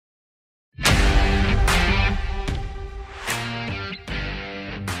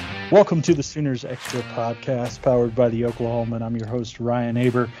Welcome to the Sooners Extra Podcast, powered by the Oklahoman. I'm your host, Ryan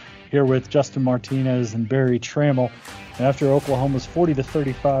Aber, here with Justin Martinez and Barry Trammell. After Oklahoma's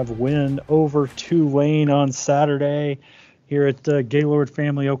 40-35 win over Tulane on Saturday here at Gaylord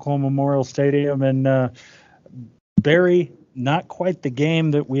Family Oklahoma Memorial Stadium. And Barry, not quite the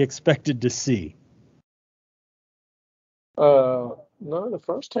game that we expected to see. No, the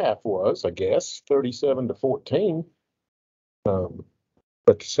first half was, I guess, 37-14.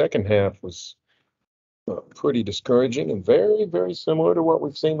 But the second half was pretty discouraging and very, very similar to what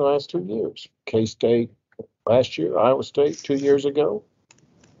we've seen the last 2 years. K-State last year, Iowa State 2 years ago,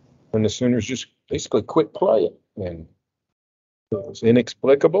 when the Sooners just basically quit playing. And it was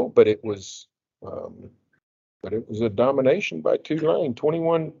inexplicable, but it was a domination by Tulane,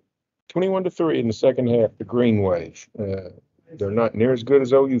 21-3 in the second half, the Green Wave. They're not near as good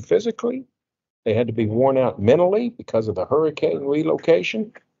as OU physically. They had to be worn out mentally because of the hurricane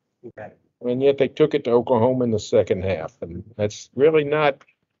relocation. And yet they took it to Oklahoma in the second half. And that's really not,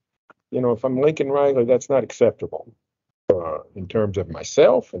 if I'm Lincoln Riley, that's not acceptable in terms of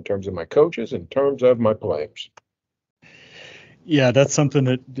myself, in terms of my coaches, in terms of my players. Yeah, that's something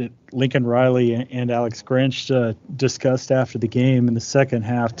that Lincoln Riley and Alex Grinch discussed after the game. In the second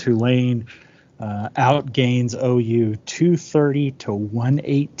half, Tulane outgains OU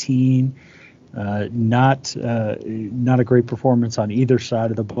 230-118. Not a great performance on either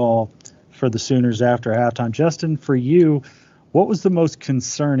side of the ball for the Sooners after halftime. Justin, for you, what was the most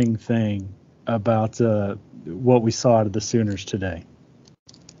concerning thing about what we saw out of the Sooners today?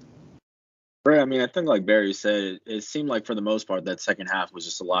 Right. I mean, I think like Barry said, it seemed like for the most part that second half was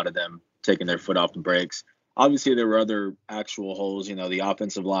just a lot of them taking their foot off the brakes. Obviously, there were other actual holes. The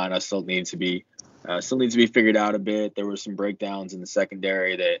offensive line still needs to be figured out a bit. There were some breakdowns in the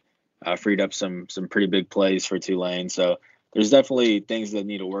secondary that freed up some pretty big plays for Tulane. So there's definitely things that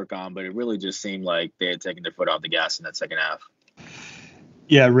need to work on, but it really just seemed like they had taken their foot off the gas in that second half.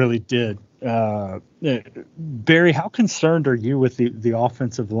 Yeah, it really did. Barry, how concerned are you with the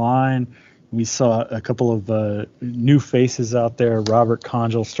offensive line? We saw a couple of new faces out there. Robert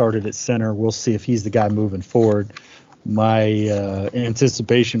Congel started at center. We'll see if he's the guy moving forward. My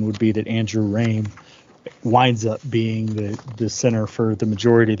anticipation would be that Andrew Raym winds up being the center for the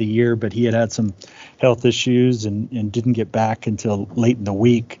majority of the year, but he had some health issues and didn't get back until late in the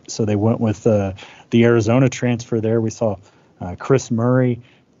week. So they went with the Arizona transfer there. We saw Chris Murray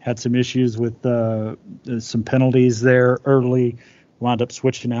had some issues with some penalties there early. Wound up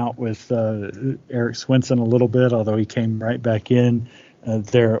switching out with Eric Swinson a little bit, although he came right back in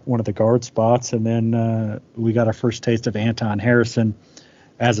there at one of the guard spots. And then we got our first taste of Anton Harrison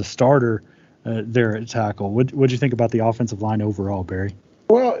as a starter there at tackle. What'd you think about the offensive line overall, Barry?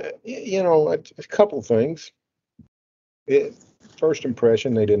 Well, a couple things. First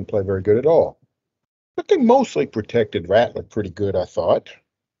impression, they didn't play very good at all. But they mostly protected Rattler pretty good, I thought.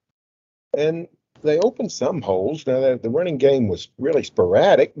 And they opened some holes. Now, the running game was really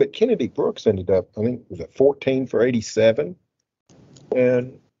sporadic, but Kennedy Brooks ended up, I think, was it 14 for 87?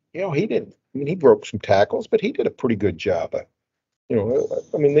 And, he broke some tackles, but he did a pretty good job.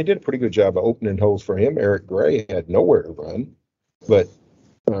 They did a pretty good job of opening holes for him. Eric Gray had nowhere to run, but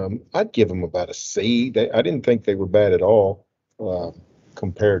I'd give him about a C. I didn't think they were bad at all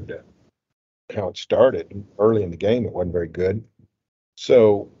compared to how it started. Early in the game, it wasn't very good.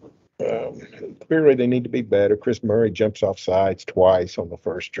 So, clearly they need to be better. Chris Murray jumps off sides twice on the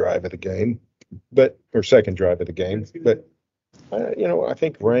first drive of the game, or second drive of the game. But, I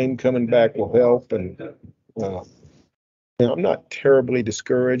think Raym coming back will help. And, I'm not terribly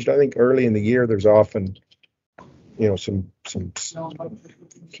discouraged. I think early in the year there's often, some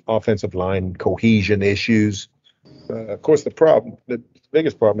offensive line cohesion issues. Of course, the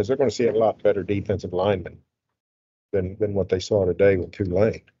biggest problem is they're going to see a lot better defensive linemen than what they saw today with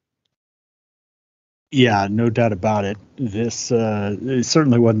Tulane. Yeah, no doubt about it. This it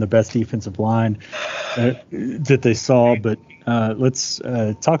certainly wasn't the best defensive line that they saw, but let's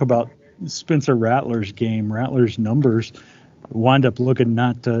talk about Spencer Rattler's game. Rattler's numbers wind up looking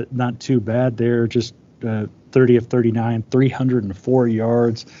not too bad there, just 30 of 39, 304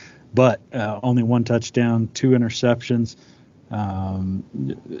 yards, but only one touchdown, 2 interceptions.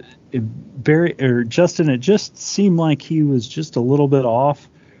 Justin, it just seemed like he was just a little bit off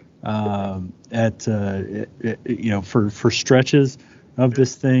for stretches of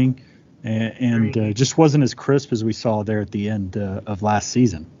this thing, and just wasn't as crisp as we saw there at the end of last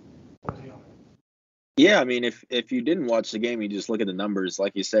season. Yeah, I mean, if you didn't watch the game, you just look at the numbers.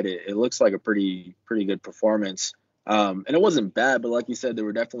 Like you said, it looks like a pretty good performance. And it wasn't bad, but like you said, there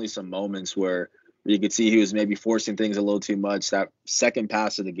were definitely some moments where You could see he was maybe forcing things a little too much. That second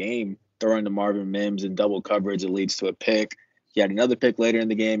pass of the game, throwing to Marvin Mims in double coverage, it leads to a pick. He had another pick later in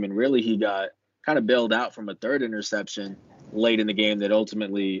the game, and really he got kind of bailed out from a third interception late in the game that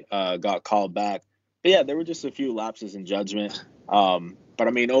ultimately got called back. But yeah, there were just a few lapses in judgment. But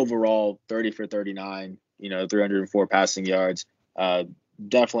I mean, overall, 30 for 39, 304 passing yards.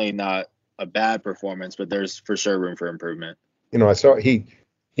 Definitely not a bad performance, but there's for sure room for improvement. I saw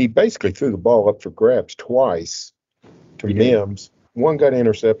he basically threw the ball up for grabs twice to Mims. One got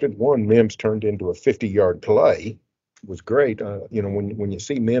intercepted. One Mims turned into a 50-yard play. It was great. When you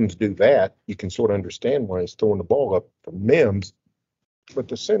see Mims do that, you can sort of understand why he's throwing the ball up for Mims. But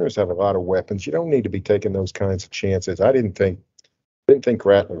the centers have a lot of weapons. You don't need to be taking those kinds of chances. I didn't think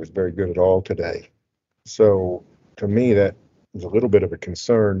Rattler was very good at all today. So to me, that was a little bit of a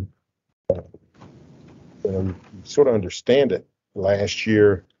concern. You sort of understand it. Last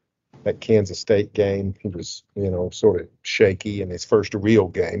year, that Kansas State game, he was, sort of shaky in his first real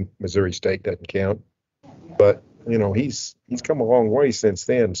game. Missouri State doesn't count, but he's come a long way since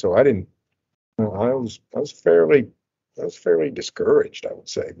then. So I was fairly discouraged, I would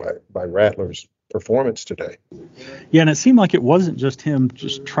say, by Rattler's performance today. Yeah, and it seemed like it wasn't just him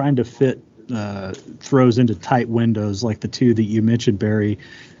just trying to fit throws into tight windows like the two that you mentioned, Barry.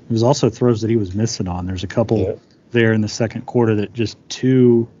 It was also throws that he was missing on. There's a couple there in the second quarter that just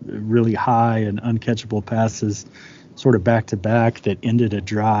two really high and uncatchable passes sort of back to back that ended a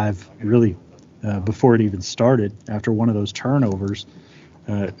drive really before it even started after one of those turnovers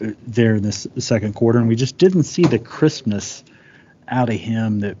there in this second quarter. And we just didn't see the crispness out of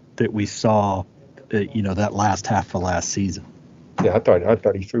him that we saw, that last half of last season. Yeah, I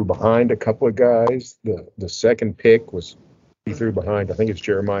thought he threw behind a couple of guys. The second pick was he threw behind, I think it's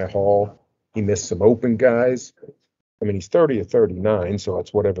Jeremiah Hall. He missed some open guys. I mean, he's 30 of 39, so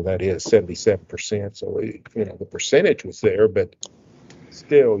that's whatever that is, 77%. So, the percentage was there, but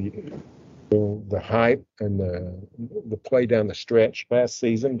still, the hype and the play down the stretch last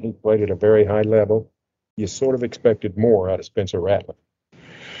season, he played at a very high level. You sort of expected more out of Spencer Rattler.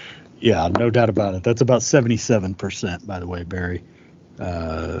 Yeah, no doubt about it. That's about 77%, by the way, Barry,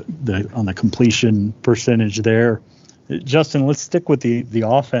 on the completion percentage there. Justin, let's stick with the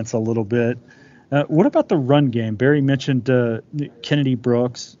offense a little bit. What about the run game? Barry mentioned Kennedy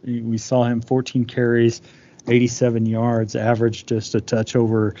Brooks. We saw him 14 carries, 87 yards, averaged just a touch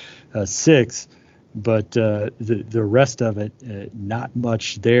over 6. But the rest of it, not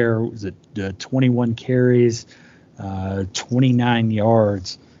much there. Was it 21 carries, 29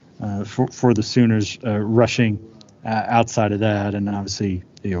 yards for the Sooners rushing outside of that. And obviously,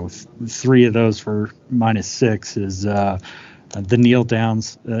 3 of those for -6 is the kneel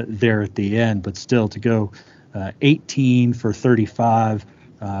downs there at the end, but still to go 18 for 35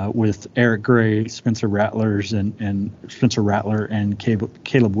 with Eric Gray, Spencer Rattler and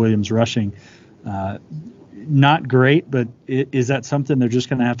Caleb Williams rushing. Not great, but is that something they're just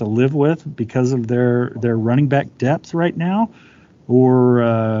going to have to live with because of their running back depth right now?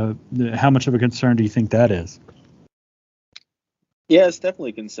 Or how much of a concern do you think that is? Yeah, it's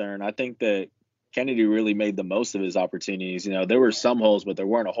definitely a concern. I think that Kennedy really made the most of his opportunities. There were some holes, but there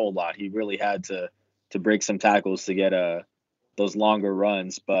weren't a whole lot. He really had to break some tackles to get those longer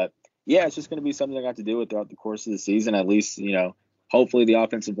runs. But yeah, it's just going to be something I got to do with throughout the course of the season. At least, hopefully the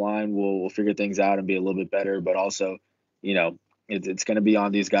offensive line will figure things out and be a little bit better. But also, it's going to be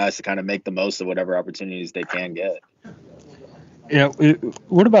on these guys to kind of make the most of whatever opportunities they can get. Yeah.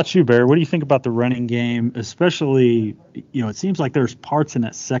 What about you, Barry? What do you think about the running game? Especially, it seems like there's parts in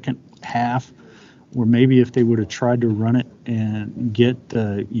that second half where maybe if they would have tried to run it and get,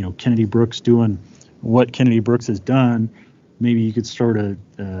 Kennedy Brooks doing what Kennedy Brooks has done, maybe you could sort of,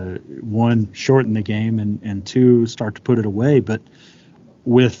 1, shorten the game and 2, start to put it away. But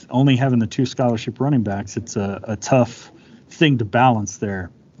with only having the 2 scholarship running backs, it's a tough thing to balance there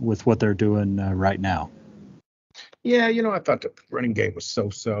with what they're doing right now. Yeah, I thought the running game was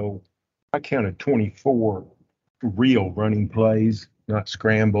so-so. I counted 24 real running plays, not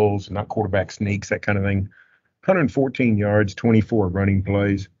scrambles, not quarterback sneaks, that kind of thing. 114 yards, 24 running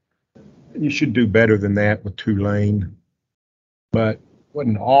plays. You should do better than that with Tulane. But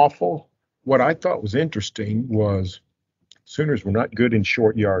wasn't awful. What I thought was interesting was Sooners were not good in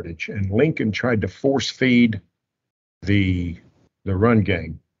short yardage, and Lincoln tried to force feed the run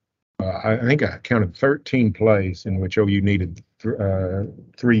game. I think I counted 13 plays in which OU needed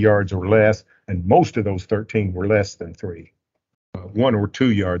 3 yards or less, and most of those 13 were less than 3, 1 or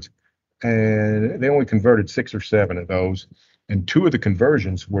 2 yards. And they only converted 6 or 7 of those. And 2 of the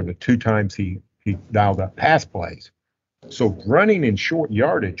conversions were the 2 times he dialed up pass plays. So running in short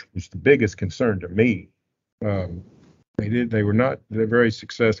yardage was the biggest concern to me. They're very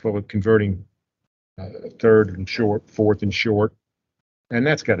successful at converting third and short, fourth and short, and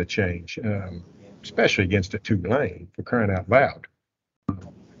that's got to change, especially against a Tulane, for crying out loud.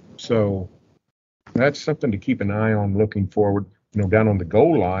 So that's something to keep an eye on looking forward. Down on the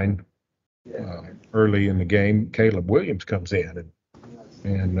goal line early in the game, Caleb Williams comes in,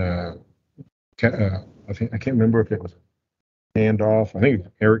 and I can't remember if it was a handoff. I think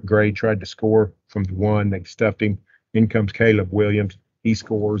Eric Gray tried to score from the one. They stuffed him. In comes Caleb Williams. He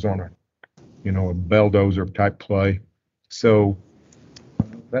scores on a bulldozer type play. So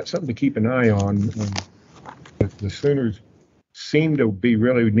that's something to keep an eye on. The Sooners seem to be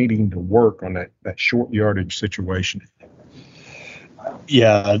really needing to work on that short yardage situation.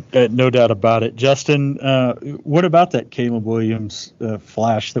 Yeah, no doubt about it. Justin, what about that Caleb Williams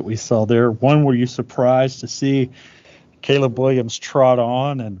flash that we saw there? One, were you surprised to see Caleb Williams trot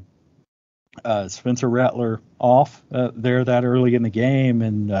on and Spencer Rattler off there that early in the game?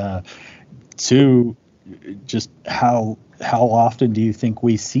 And two, just how often do you think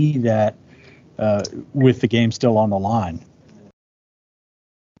we see that with the game still on the line?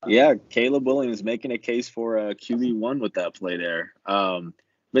 Yeah, Caleb Williams making a case for a QB1 with that play there.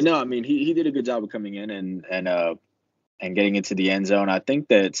 But no, I mean he did a good job of coming in and getting into the end zone. I think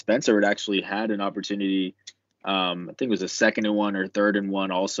that Spencer had actually had an opportunity. I think it was a 2nd and 1 or 3rd and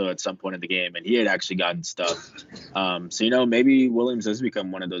 1 also at some point in the game, and he had actually gotten stuffed. So maybe Williams has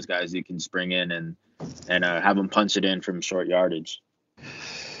become one of those guys you can just bring in and have him punch it in from short yardage.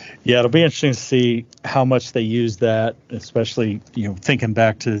 Yeah, it'll be interesting to see how much they use that, especially, thinking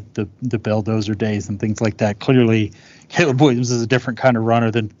back to the Belldozer days and things like that. Clearly, Caleb Williams is a different kind of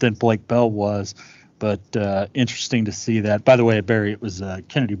runner than Blake Bell was, but interesting to see that. By the way, Barry, it was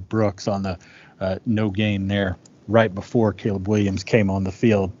Kennedy Brooks on the no gain there right before Caleb Williams came on the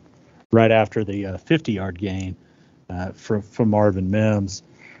field, right after the 50-yard gain from Marvin Mims.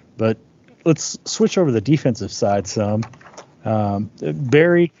 But let's switch over to the defensive side some.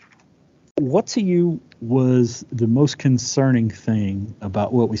 Barry, what to you was the most concerning thing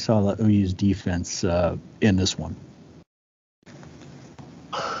about what we saw the OU's defense in this one?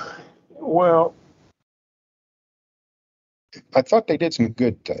 Well, I thought they did some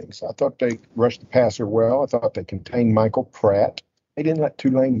good things. I thought they rushed the passer well. I thought they contained Michael Pratt. They didn't let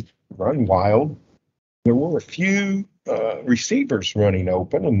Tulane run wild. There were a few receivers running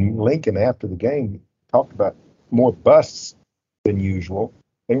open, and Lincoln after the game talked about more busts than usual.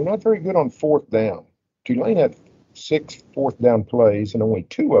 They were not very good on 4th down. Tulane had 6 4th-down plays, and only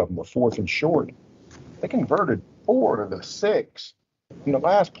 2 of them were 4th and short. They converted 4 of the 6. In the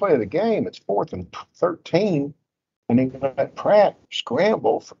last play of the game, it's 4th and 13, and they let Pratt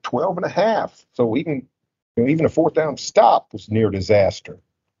scramble for 12 and a half. So even a 4th down stop was near disaster.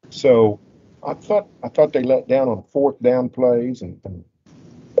 So I thought they let down on 4th down plays, and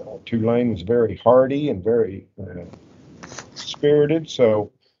Tulane was very hardy and very spirited, so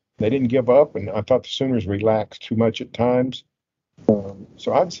they didn't give up, and I thought the Sooners relaxed too much at times.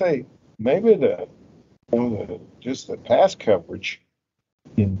 So I'd say maybe just the pass coverage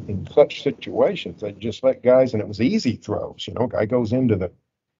in such situations, they just let guys, and it was easy throws. Guy goes into the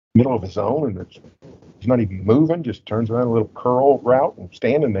middle of his zone, and he's not even moving, just turns around a little curl route and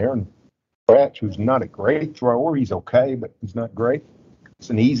standing there, and Pratt, who's not a great thrower, he's okay, but he's not great. It's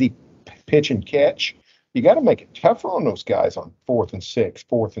an easy pitch and catch. You got to make it tougher on those guys on 4th and 6,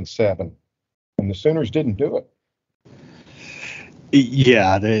 4th and 7, and the Sooners didn't do it.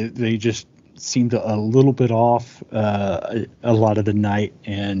 Yeah, they just seemed a little bit off a lot of the night,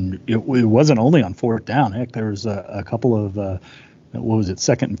 and it wasn't only on 4th down. Heck, there was a couple of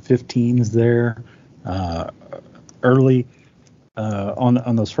 2nd and 15s there early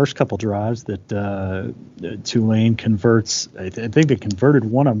on those first couple drives that Tulane converts. I think they converted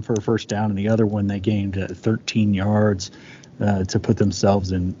one of them for a 1st down, and the other one they gained 13 yards to put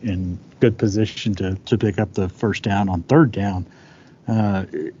themselves in good position to pick up the 1st down on 3rd down.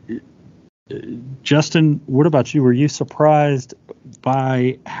 Justin, what about you? Were you surprised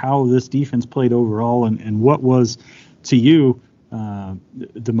by how this defense played overall, and what was, to you,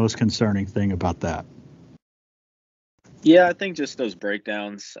 the most concerning thing about that? Yeah, I think just those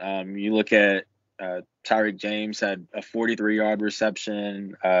breakdowns. You look at Tyreek James had a 43-yard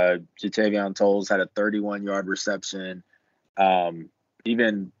reception. Jatavion Tolles had a 31-yard reception.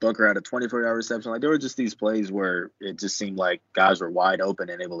 Even Booker had a 24-yard reception. Like, there were just these plays where it just seemed like guys were wide open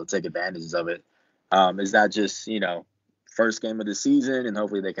and able to take advantage of it. Is that just, first game of the season, and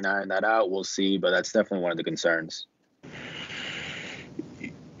hopefully they can iron that out? We'll see, but that's definitely one of the concerns.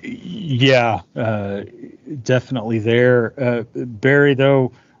 Yeah, definitely there. Barry,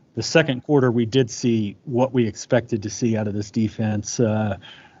 though, the second quarter we did see what we expected to see out of this defense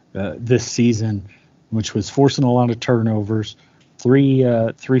this season, which was forcing a lot of turnovers. Three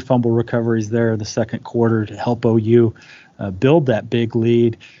fumble recoveries there in the second quarter to help OU build that big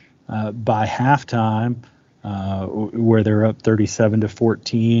lead by halftime, where they're up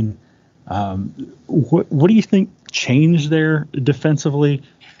 37-14. What do you think changed there defensively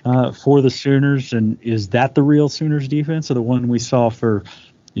for the Sooners, and is that the real Sooners defense, or the one we saw for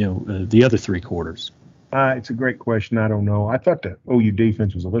the other three quarters? It's a great question. I don't know. I thought the OU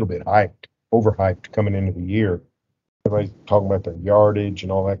defense was a little bit overhyped coming into the year. Everybody's talking about their yardage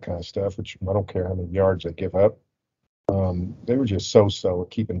and all that kind of stuff, which I don't care how many yards they give up. They were just so-so at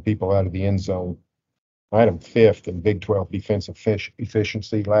keeping people out of the end zone. I had them fifth in Big 12 defensive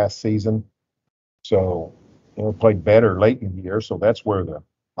efficiency last season. So, played better late in the year, so that's where the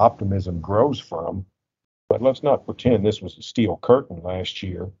optimism grows from. But let's not pretend this was a steel curtain last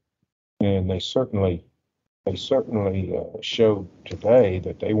year. And they certainly showed today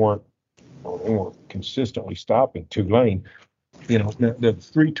that they weren't consistently stopping Tulane. The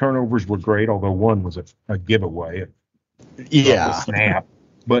three turnovers were great, although one was a giveaway. Yeah. Snap.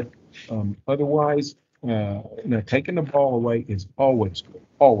 But otherwise, taking the ball away is always good.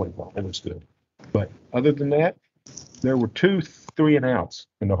 Always good. But other than that, there were 2 3-and-outs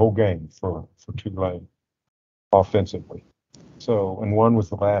in the whole game for Tulane offensively. So, and one was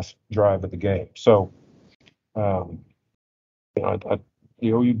the last drive of the game. So, the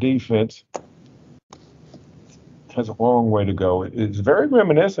OU defense has a long way to go. It's very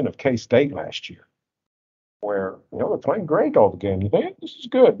reminiscent of K-State last year, where they're playing great all the game. You think this is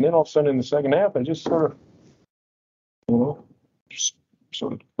good, and then all of a sudden in the second half they just sort of throw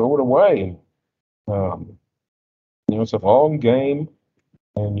it away. And it's a long game,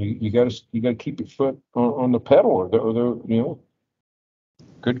 and you got to keep your foot on the pedal, or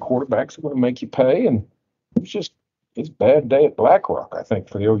good quarterbacks are going to make you pay. And it's a bad day at Blackrock, I think,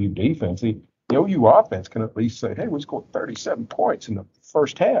 for the OU defense. The OU offense can at least say, hey, we scored 37 points in the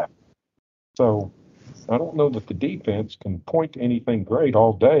first half. So I don't know that the defense can point to anything great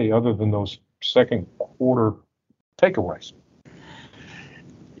all day other than those second quarter takeaways.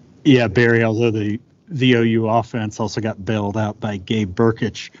 Yeah, Barry, although the OU offense also got bailed out by Gabe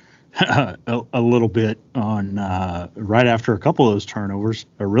Burkich a little bit on right after a couple of those turnovers,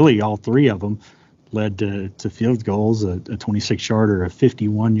 or really all three of them, led to field goals, a 26-yarder, a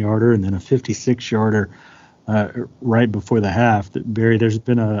 51-yarder, and then a 56-yarder right before the half. Barry, there's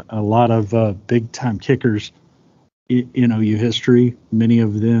been a lot of big-time kickers in OU history, many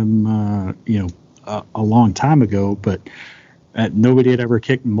of them, a long time ago, but nobody had ever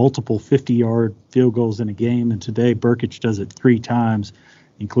kicked multiple 50-yard field goals in a game, and today Burkich does it 3 times,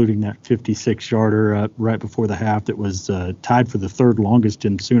 including that 56-yarder right before the half that was tied for the third longest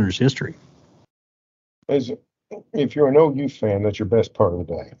in Sooners history. If you're an OU fan, that's your best part of the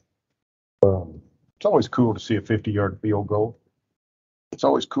day. It's always cool to see a 50-yard field goal. It's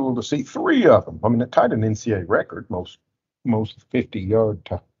always cool to see 3 of them. I mean, it tied an NCAA record, most 50-yard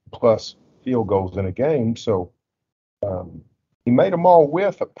plus field goals in a game. So he made them all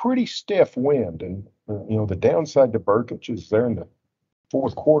with a pretty stiff wind. And, the downside to Burkich is there in the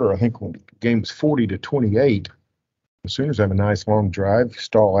fourth quarter, I think when the game was 40-28, the Sooners have a nice long drive,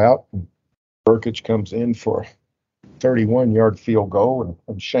 stall out, and Burkich comes in for a 31-yard field goal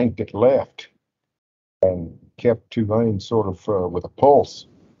and shanked it left and kept Tulane sort of with a pulse.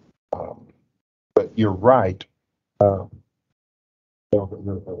 But you're right.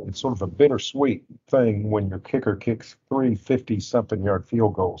 It's sort of a bittersweet thing when your kicker kicks 3 50-something-yard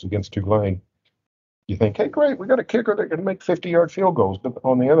field goals against Tulane. You think, hey, great, we got a kicker that can make 50-yard field goals. But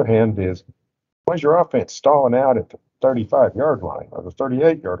on the other hand why's your offense stalling out at the 35-yard line or the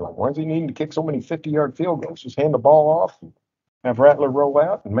 38-yard line? Why does he need to kick so many 50-yard field goals? Just hand the ball off and have Rattler roll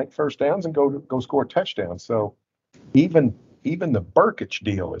out and make first downs and go score a touchdown. So even the Burkich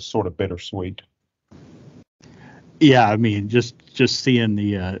deal is sort of bittersweet. Yeah, I mean, just seeing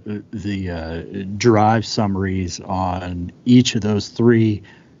the drive summaries on each of those 3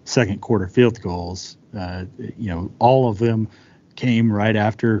 second quarter field goals, all of them came right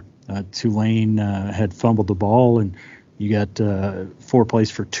after Tulane had fumbled the ball, and you got 4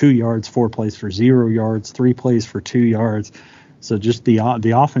 plays for 2 yards, 4 plays for 0 yards, 3 plays for 2 yards. So just the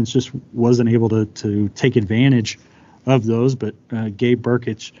offense just wasn't able to take advantage of those. But Gabe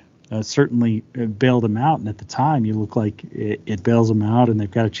Burkich certainly bailed them out, and at the time you look like it bails them out, and they've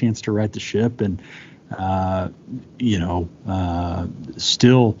got a chance to right the ship, and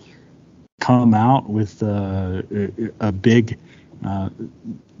still come out with a big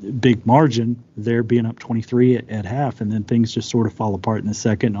big margin there, being up 23 at half, and then things just sort of fall apart in the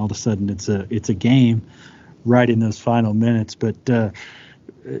second. And all of a sudden, it's a game right in those final minutes. But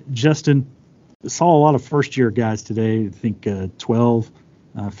Justin, saw a lot of first-year guys today. I think 12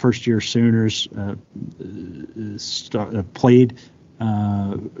 first-year Sooners played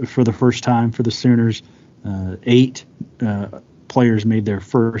for the first time for the Sooners. 8 players made their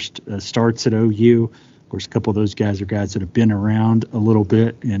first starts at OU. Of course, a couple of those guys are guys that have been around a little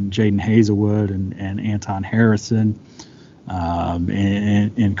bit, and Jaden Hazelwood and Anton Harrison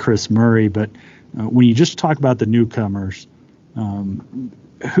and Chris Murray. But when you just talk about the newcomers,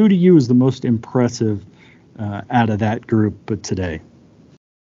 who do you is the most impressive out of that group today?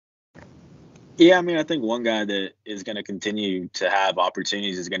 Yeah, I mean, I think one guy that is going to continue to have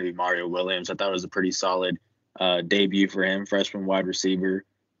opportunities is going to be Mario Williams. I thought it was a pretty solid debut for him, freshman wide receiver.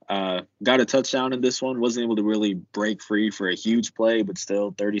 Got a touchdown in this one. Wasn't able to really break free for a huge play, but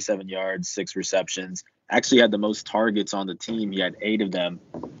still 37 yards, 6 receptions. Actually had the most targets on the team. He had 8 of them,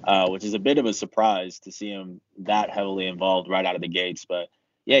 which is a bit of a surprise to see him that heavily involved right out of the gates. But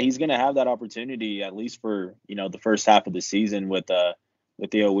yeah, he's going to have that opportunity at least for, the first half of the season with the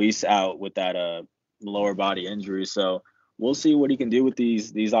Oise out with that lower body injury. So we'll see what he can do with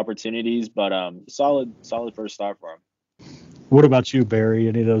these opportunities. But solid first start for him. What about you, Barry?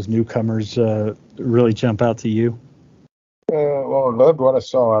 Any of those newcomers really jump out to you? Well, I loved what I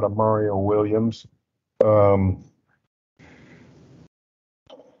saw out of Mario Williams.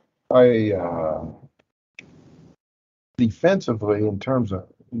 Defensively, in terms of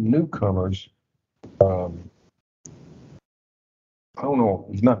newcomers, I don't know.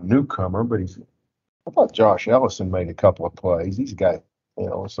 He's not a newcomer, but I thought Josh Ellison made a couple of plays. He's a guy,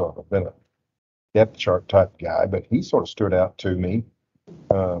 sort of been a depth chart type guy, but he sort of stood out to me.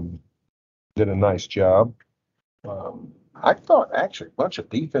 Did a nice job. I thought actually a bunch of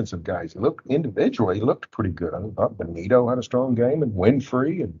defensive guys looked pretty good. I thought Benito had a strong game, and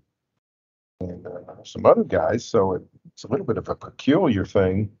Winfrey and some other guys. So it's a little bit of a peculiar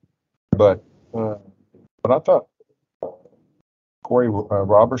thing, but I thought Corey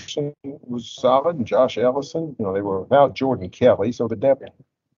Robertson was solid, and Josh Ellison. They were without Jordan Kelly, so the depth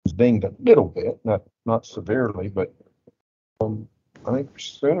was dinged a little bit, not severely, but I think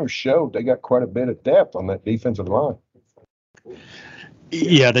Sooners showed they got quite a bit of depth on that defensive line.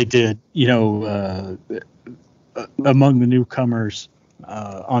 Yeah, they did. Among the newcomers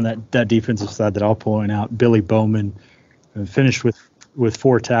on that defensive side that I'll point out, Billy Bowman finished with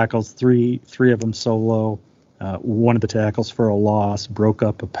 4 tackles, three of them solo. One of the tackles for a loss, broke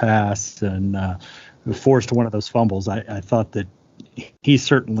up a pass, and forced one of those fumbles. I thought that he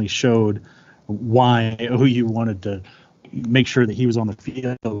certainly showed why OU wanted to make sure that he was on the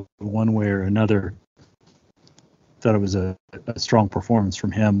field one way or another. Thought it was a strong performance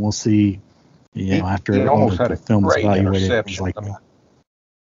from him. We'll see, after he almost had the a film's great evaluated. interception.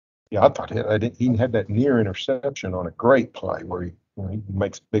 I thought he had that near interception on a great play where he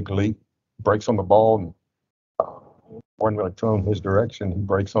makes a big leap, breaks on the ball, and wasn't really thrown his direction. He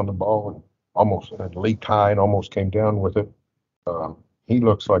breaks on the ball and almost leaped high and almost came down with it. He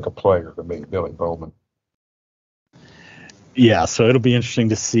looks like a player to me, Billy Bowman. Yeah, so it'll be interesting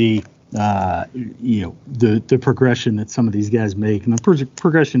to see, the progression that some of these guys make and the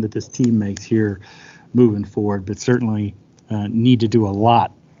progression that this team makes here moving forward. But certainly need to do a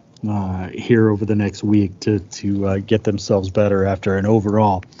lot here over the next week to get themselves better after an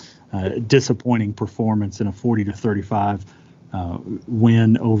overall disappointing performance in a 40-35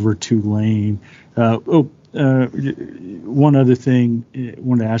 win over Tulane. One other thing I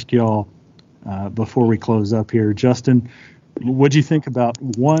wanted to ask y'all before we close up here, Justin. What do you think about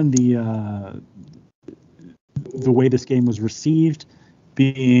the way this game was received,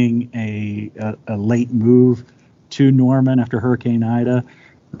 being a late move to Norman after Hurricane Ida,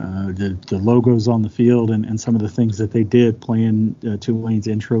 the logos on the field, and some of the things that they did playing Tulane's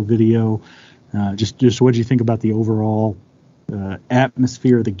intro video? Just what do you think about the overall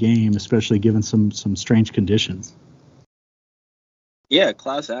atmosphere of the game, especially given some strange conditions? Yeah,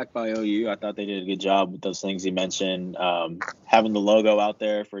 class act by OU. I thought they did a good job with those things you mentioned. Having the logo out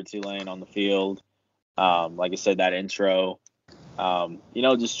there for Tulane on the field. Like I said, that intro.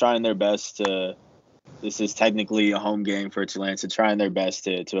 Just trying their best to. This is technically a home game for Tulane, so trying their best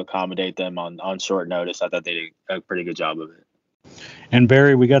to accommodate them on short notice. I thought they did a pretty good job of it. And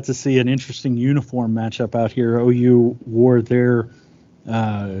Barry, we got to see an interesting uniform matchup out here. OU wore their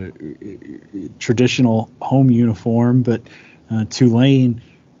traditional home uniform, but Tulane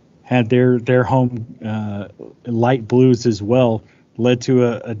had their home light blues as well. Led to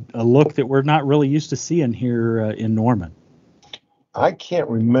a look that we're not really used to seeing here in Norman. I can't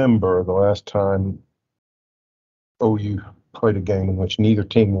remember the last time OU played a game in which neither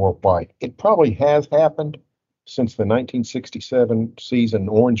team wore white. It probably has happened since the 1967 season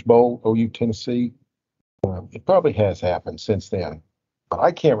Orange Bowl, OU Tennessee. It probably has happened since then, but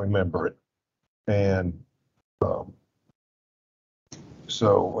I can't remember it. And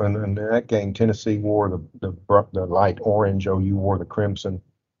and in that game, Tennessee wore the light orange, OU wore the crimson.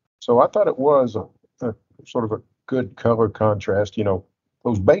 So I thought it was a sort of a good color contrast. You know,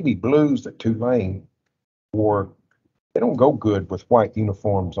 those baby blues that Tulane wore, they don't go good with white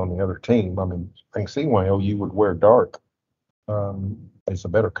uniforms on the other team. I mean, I can see why OU would wear dark. It's a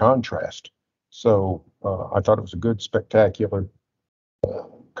better contrast. So I thought it was a good, spectacular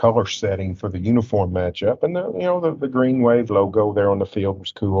color setting for the uniform matchup, and the Green Wave logo there on the field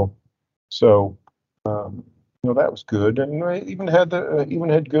was cool. So that was good, and they even had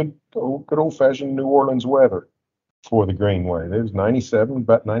good old fashioned New Orleans weather for the Green Wave. It was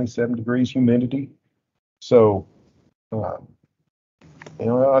about 97 degrees humidity. So I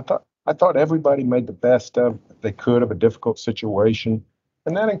thought everybody made the best of they could of a difficult situation,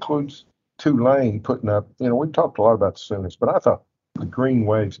 and that includes Tulane putting up. We've talked a lot about the Sooners, but I thought the Green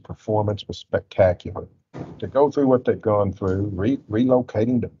Wave's performance was spectacular. To go through what they've gone through,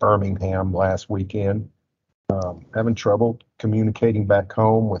 relocating to Birmingham last weekend, having trouble communicating back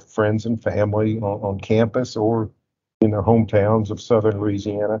home with friends and family on campus or in their hometowns of Southern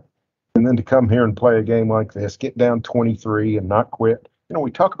Louisiana, and then to come here and play a game like this, get down 23 and not quit.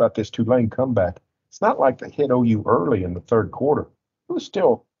 We talk about this Tulane comeback. It's not like they hit OU early in the third quarter. It was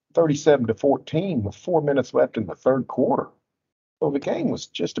still 37-14 with 4 minutes left in the third quarter. So the game was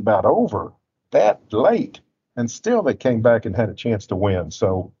just about over that late, and still they came back and had a chance to win.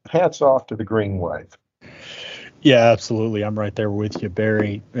 So hats off to the Green Wave. Yeah, absolutely. I'm right there with you,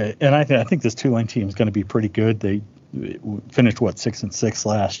 Barry. And I think this Tulane team is going to be pretty good. They finished 6-6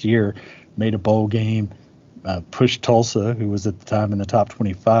 last year, made a bowl game, pushed Tulsa, who was at the time in the top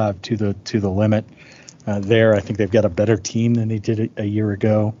 25, to the limit. There, I think they've got a better team than they did a year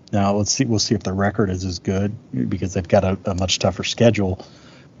ago. Now we'll see if the record is as good because they've got a much tougher schedule.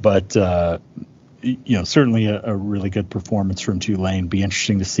 But certainly a really good performance from Tulane. Be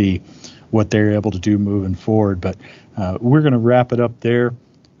interesting to see what they're able to do moving forward. But we're going to wrap it up there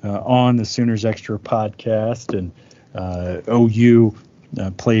on the Sooners Extra podcast. And OU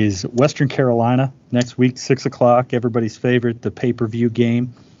plays Western Carolina next week, 6:00. Everybody's favorite, the pay-per-view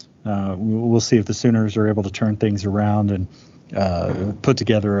game. We'll see if the Sooners are able to turn things around and put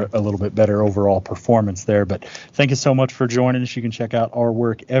together a little bit better overall performance there. But thank you so much for joining us. You can check out our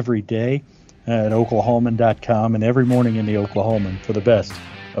work every day at oklahoman.com and every morning in the Oklahoman for the best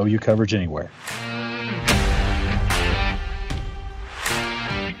OU coverage anywhere.